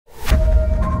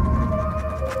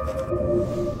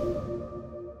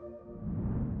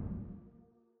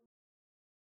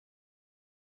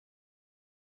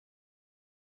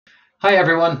Hi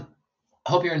everyone.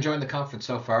 Hope you're enjoying the conference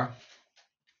so far.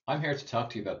 I'm here to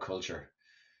talk to you about culture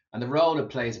and the role it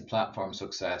plays in platform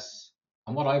success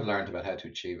and what I've learned about how to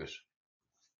achieve it.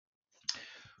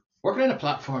 Working in a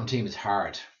platform team is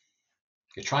hard.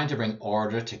 You're trying to bring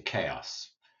order to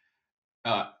chaos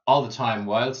all the time,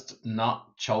 whilst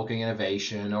not choking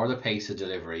innovation or the pace of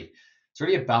delivery. It's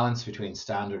really a balance between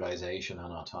standardization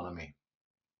and autonomy.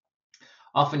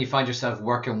 Often you find yourself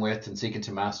working with and seeking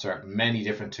to master many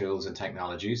different tools and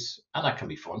technologies, and that can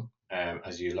be fun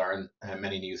as you learn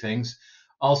many new things.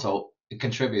 Also, it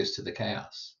contributes to the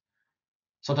chaos.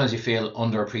 Sometimes you feel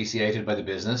underappreciated by the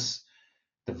business.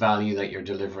 The value that you're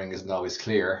delivering isn't always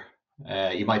clear.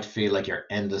 You might feel like you're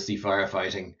endlessly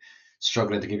firefighting,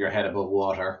 struggling to keep your head above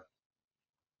water,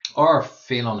 or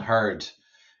feel unheard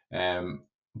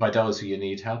by those who you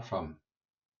need help from.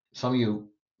 Some of you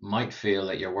might feel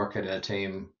that you're working in a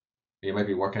team, you might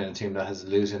be working in a team that has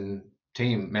losing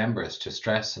team members to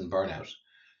stress and burnout.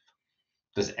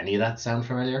 Does any of that sound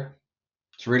familiar?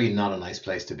 It's really not a nice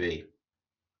place to be.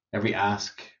 Every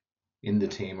ask in the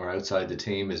team or outside the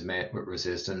team is met with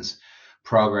resistance.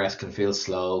 Progress can feel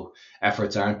slow.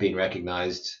 Efforts aren't being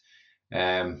recognized.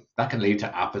 That can lead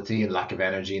to apathy and lack of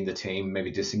energy in the team, maybe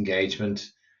disengagement.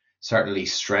 Certainly,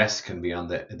 stress can be on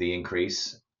the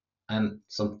increase. And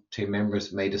some team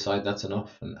members may decide that's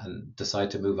enough and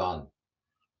decide to move on.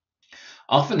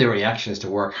 Often the reaction is to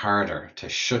work harder, to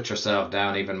shut yourself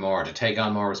down even more, to take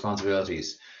on more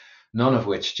responsibilities, none of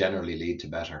which generally lead to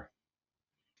better.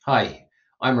 Hi,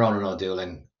 I'm Ronan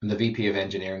O'Dulaing. I'm the VP of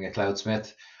Engineering at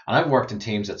Cloudsmith, and I've worked in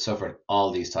teams that suffered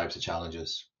all these types of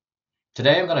challenges.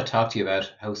 Today, I'm going to talk to you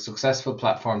about how successful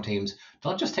platform teams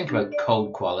don't just think about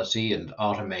code quality and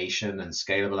automation and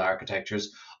scalable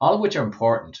architectures, all of which are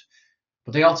important,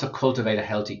 but they also cultivate a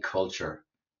healthy culture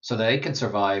so that they can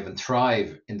survive and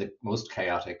thrive in the most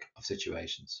chaotic of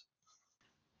situations.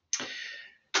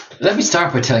 Let me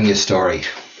start by telling you a story.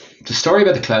 It's a story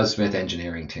about the Cloudsmith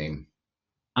engineering team.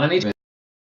 And I need to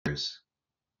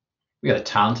we got a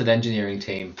talented engineering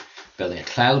team building a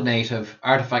cloud native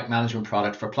artifact management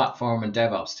product for platform and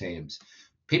DevOps teams.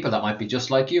 People that might be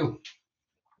just like you.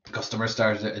 Customers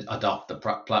started to adopt the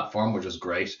platform, which was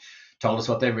great. Told us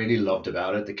what they really loved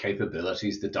about it, the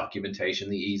capabilities, the documentation,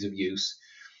 the ease of use.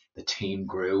 The team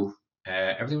grew.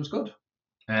 Everything was good.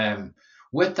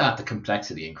 With that, the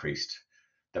complexity increased.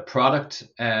 The product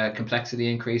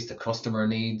complexity increased. The customer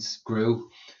needs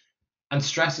grew. And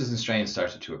stresses and strains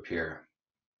started to appear.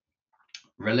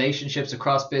 Relationships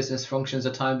across business functions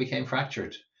at time became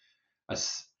fractured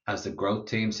as the growth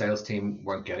team, sales team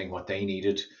weren't getting what they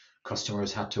needed.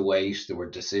 Customers had to wait. There were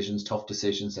decisions, tough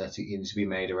decisions that needed to be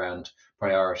made around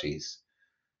priorities.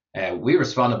 We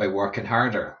responded by working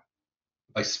harder,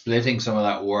 by splitting some of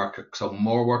that work, so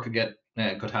more work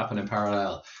could happen in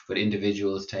parallel, with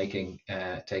individuals taking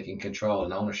control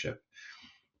and ownership.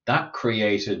 That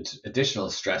created additional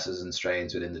stresses and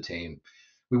strains within the team.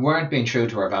 We weren't being true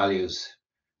to our values.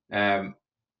 Um,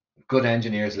 Good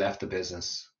engineers left the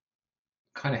business,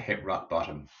 kind of hit rock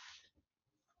bottom.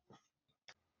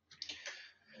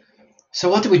 So,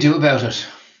 what did we do about it?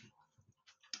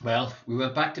 Well, we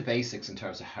went back to basics in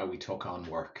terms of how we took on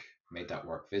work, made that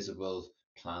work visible,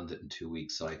 planned it in 2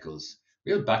 week cycles,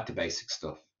 real back to basic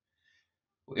stuff.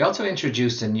 We also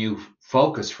introduced a new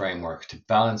focus framework to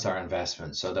balance our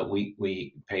investment so that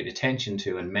we paid attention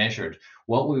to and measured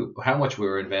how much we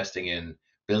were investing in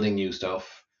building new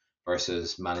stuff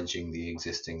versus managing the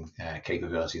existing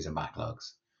capabilities and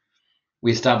backlogs.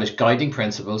 We established guiding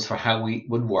principles for how we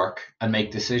would work and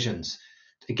make decisions,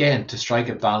 again, to strike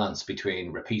a balance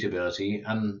between repeatability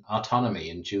and autonomy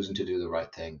in choosing to do the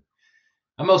right thing.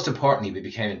 And most importantly, we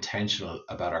became intentional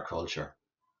about our culture.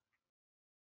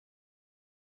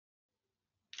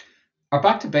 Our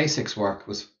back to basics work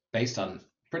was based on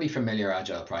pretty familiar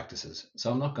agile practices,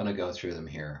 so I'm not going to go through them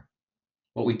here.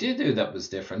 What we did do that was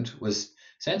different was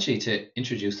essentially to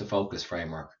introduce the focus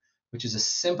framework, which is a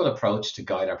simple approach to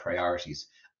guide our priorities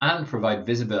and provide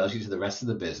visibility to the rest of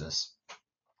the business.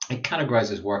 It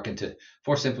categorizes work into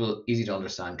four simple, easy to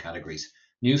understand categories: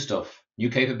 new stuff, new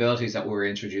capabilities that we're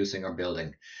introducing or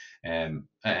building in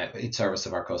service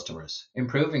of our customers;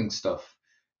 improving stuff,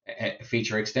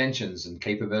 feature extensions and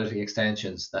capability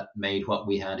extensions that made what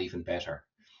we had even better;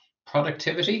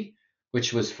 productivity,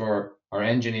 which was for our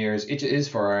engineers, it is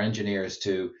for our engineers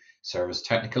to service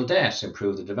technical debt,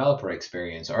 improve the developer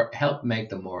experience, or help make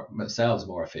themselves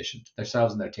more efficient,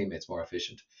 themselves and their teammates more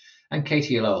efficient. And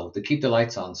KTLO, to keep the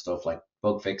lights on stuff like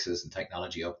bug fixes and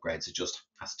technology upgrades, it just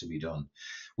has to be done.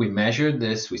 We measured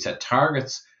this, we set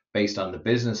targets based on the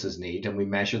business's need, and we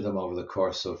measure them over the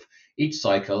course of each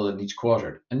cycle and each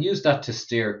quarter, and use that to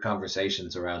steer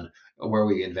conversations around where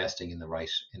we're investing in the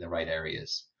right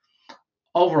areas.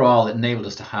 Overall, it enabled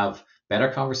us to have better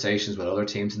conversations with other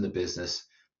teams in the business,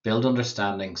 build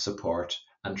understanding, support,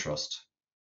 and trust.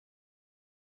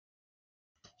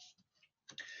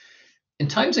 In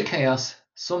times of chaos,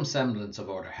 some semblance of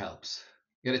order helps,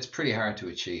 yet it's pretty hard to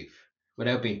achieve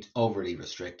without being overly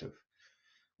restrictive.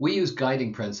 We use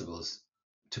guiding principles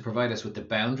to provide us with the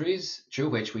boundaries through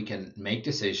which we can make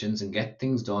decisions and get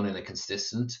things done in a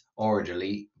consistent,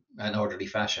 orderly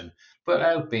fashion, but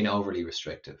without being overly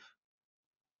restrictive.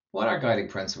 What are guiding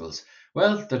principles?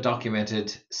 Well, they're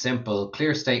documented, simple,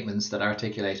 clear statements that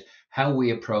articulate how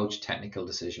we approach technical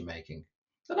decision making.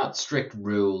 They're not strict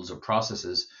rules or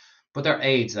processes, but they're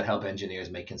aids that help engineers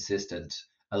make consistent,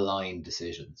 aligned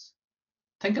decisions.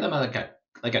 Think of them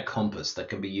like a compass that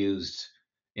can be used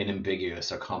in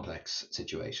ambiguous or complex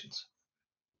situations.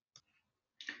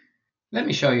 Let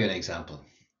me show you an example.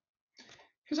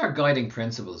 Here's our guiding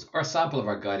principles, or a sample of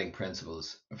our guiding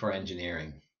principles for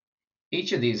engineering.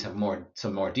 Each of these have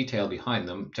some more detail behind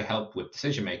them to help with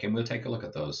decision making. We'll take a look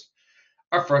at those.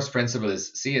 Our first principle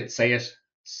is see it, say it,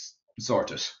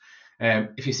 sort it.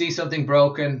 If you see something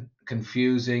broken,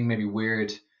 confusing, maybe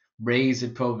weird, raise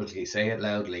it publicly, say it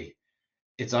loudly.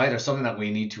 It's either something that we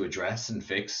need to address and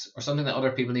fix or something that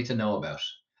other people need to know about,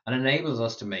 and enables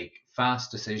us to make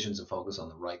fast decisions and focus on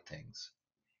the right things.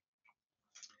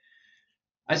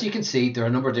 As you can see, there are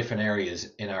a number of different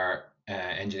areas in our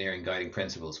engineering guiding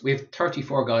principles. We have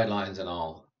 34 guidelines in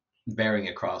all, varying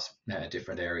across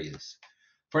different areas.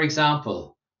 For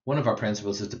example, one of our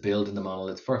principles is to build in the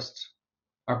monolith first.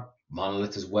 Our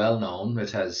monolith is well known,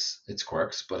 it has its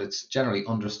quirks, but it's generally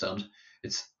understood,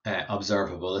 it's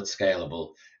observable, it's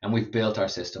scalable, and we've built our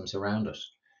systems around it.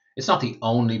 It's not the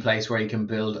only place where you can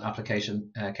build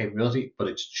application capability, but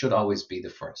it should always be the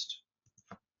first.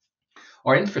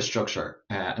 Our infrastructure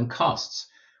and costs.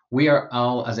 We are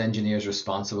all, as engineers,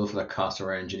 responsible for the cost of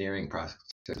our engineering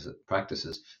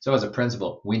practices. So as a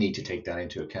principle, we need to take that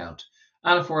into account.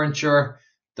 And if we're unsure,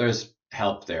 there's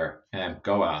help there.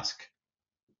 Go ask.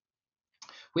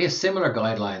 We have similar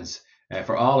guidelines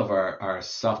for all of our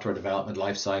software development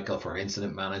lifecycle, for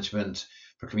incident management,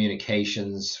 for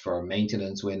communications, for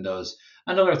maintenance windows,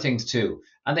 and other things too.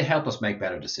 And they help us make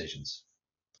better decisions.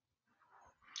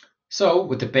 So,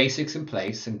 with the basics in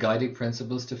place and guiding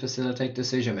principles to facilitate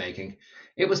decision making,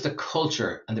 it was the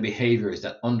culture and the behaviors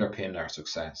that underpinned our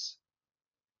success.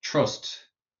 Trust.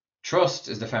 Trust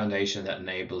is the foundation that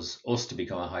enables us to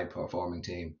become a high performing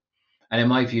team. And in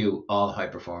my view, all high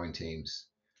performing teams.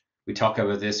 We talk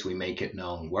about this, we make it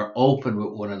known. We're open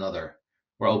with one another.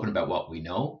 We're open about what we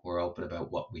know. We're open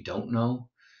about what we don't know.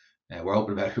 We're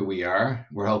open about who we are.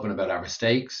 We're open about our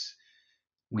mistakes.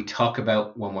 We talk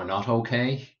about when we're not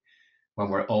okay, when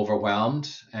we're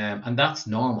overwhelmed, and that's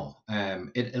normal.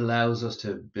 It allows us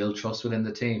to build trust within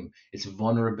the team. It's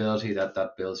vulnerability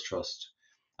that builds trust,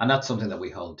 and that's something that we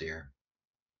hold dear.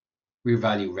 We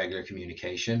value regular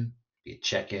communication, be it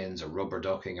check-ins or rubber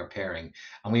ducking or pairing,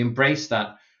 and we embrace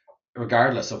that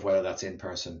regardless of whether that's in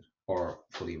person or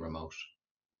fully remote.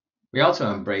 We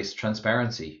also embrace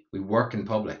transparency. We work in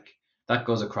public. That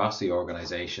goes across the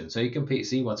organization so you can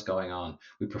see what's going on.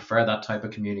 We prefer that type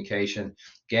of communication.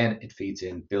 Again, it feeds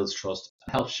in, builds trust,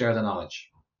 and helps share the knowledge.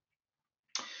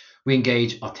 We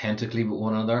engage authentically with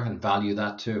one another and value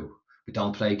that too. We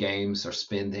don't play games or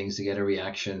spin things to get a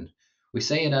reaction. We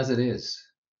say it as it is.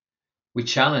 We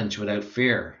challenge without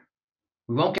fear.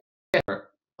 We won't get there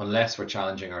unless we're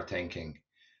challenging our thinking.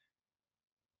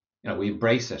 We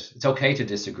embrace it. It's okay to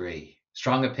disagree.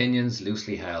 Strong opinions,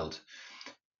 loosely held.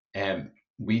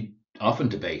 We often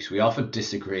debate, we often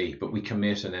disagree, but we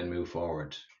commit and then move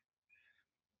forward.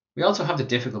 We also have the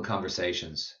difficult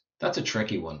conversations. That's a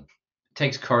tricky one. It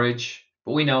takes courage,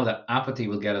 but we know that apathy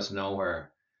will get us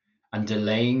nowhere. And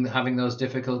delaying having those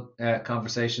difficult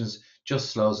conversations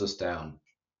just slows us down.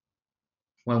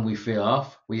 When we feel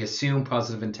off, we assume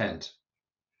positive intent.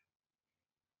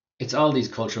 It's all these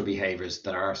cultural behaviors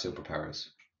that are our superpowers.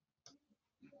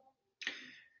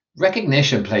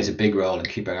 Recognition plays a big role in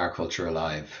keeping our culture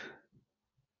alive.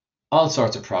 All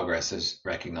sorts of progress is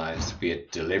recognized, be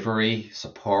it delivery,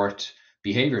 support,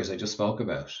 behaviors I just spoke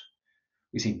about.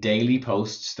 We see daily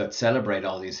posts that celebrate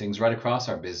all these things right across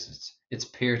our business. It's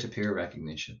peer-to-peer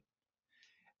recognition.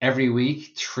 Every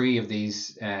week, 3 of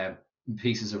these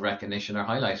pieces of recognition are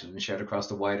highlighted and shared across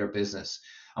the wider business,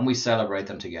 and we celebrate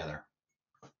them together.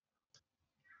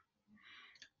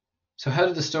 So how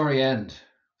did the story end?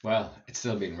 Well, it's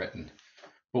still being written.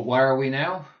 But where are we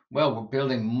now? Well, we're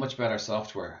building much better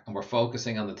software and we're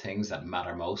focusing on the things that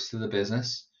matter most to the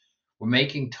business. We're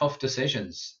making tough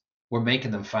decisions. We're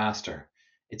making them faster.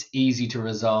 It's easy to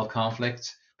resolve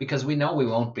conflicts because we know we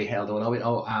won't be held. We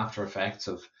know after effects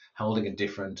of holding a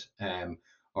different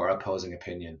or opposing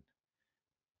opinion.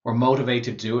 We're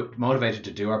motivated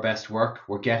to do our best work.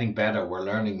 We're getting better. We're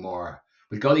learning more.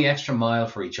 We go the extra mile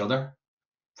for each other,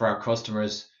 for our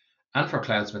customers, and for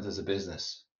Cloudsmith as a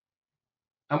business.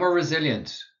 And we're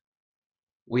resilient.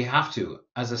 We have to.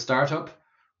 As a startup,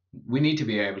 we need to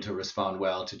be able to respond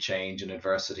well to change and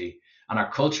adversity, and our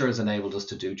culture has enabled us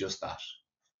to do just that.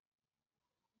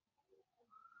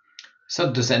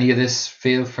 So, does any of this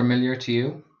feel familiar to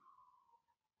you?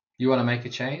 You want to make a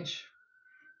change?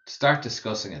 Start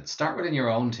discussing it. Start within your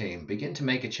own team. Begin to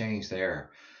make a change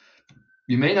there.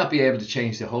 You may not be able to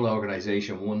change the whole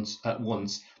organization once, but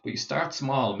you start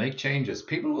small, make changes.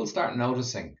 People will start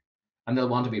noticing and they'll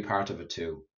want to be part of it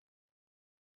too.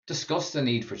 Discuss the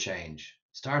need for change.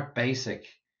 Start basic.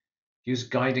 Use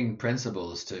guiding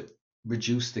principles to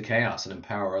reduce the chaos and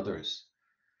empower others.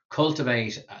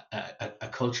 Cultivate a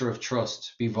culture of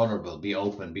trust. Be vulnerable, be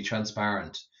open, be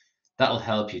transparent. That'll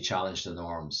help you challenge the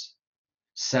norms.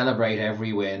 Celebrate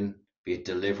every win, be it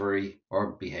delivery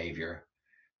or behavior.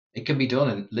 It can be done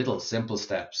in little simple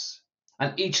steps,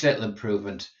 and each little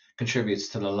improvement contributes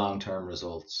to the long term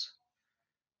results.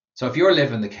 So if you're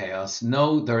living the chaos,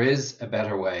 know there is a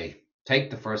better way. Take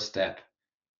the first step,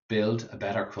 build a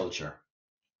better culture.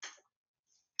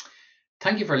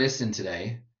 Thank you for listening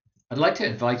today. I'd like to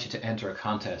invite you to enter a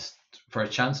contest for a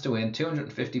chance to win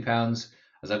 £250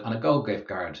 on a Go gift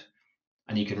card,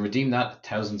 and you can redeem that at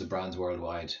thousands of brands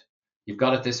worldwide. You've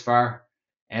got it this far,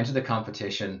 enter the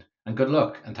competition, and good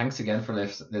luck, and thanks again for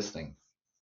listening.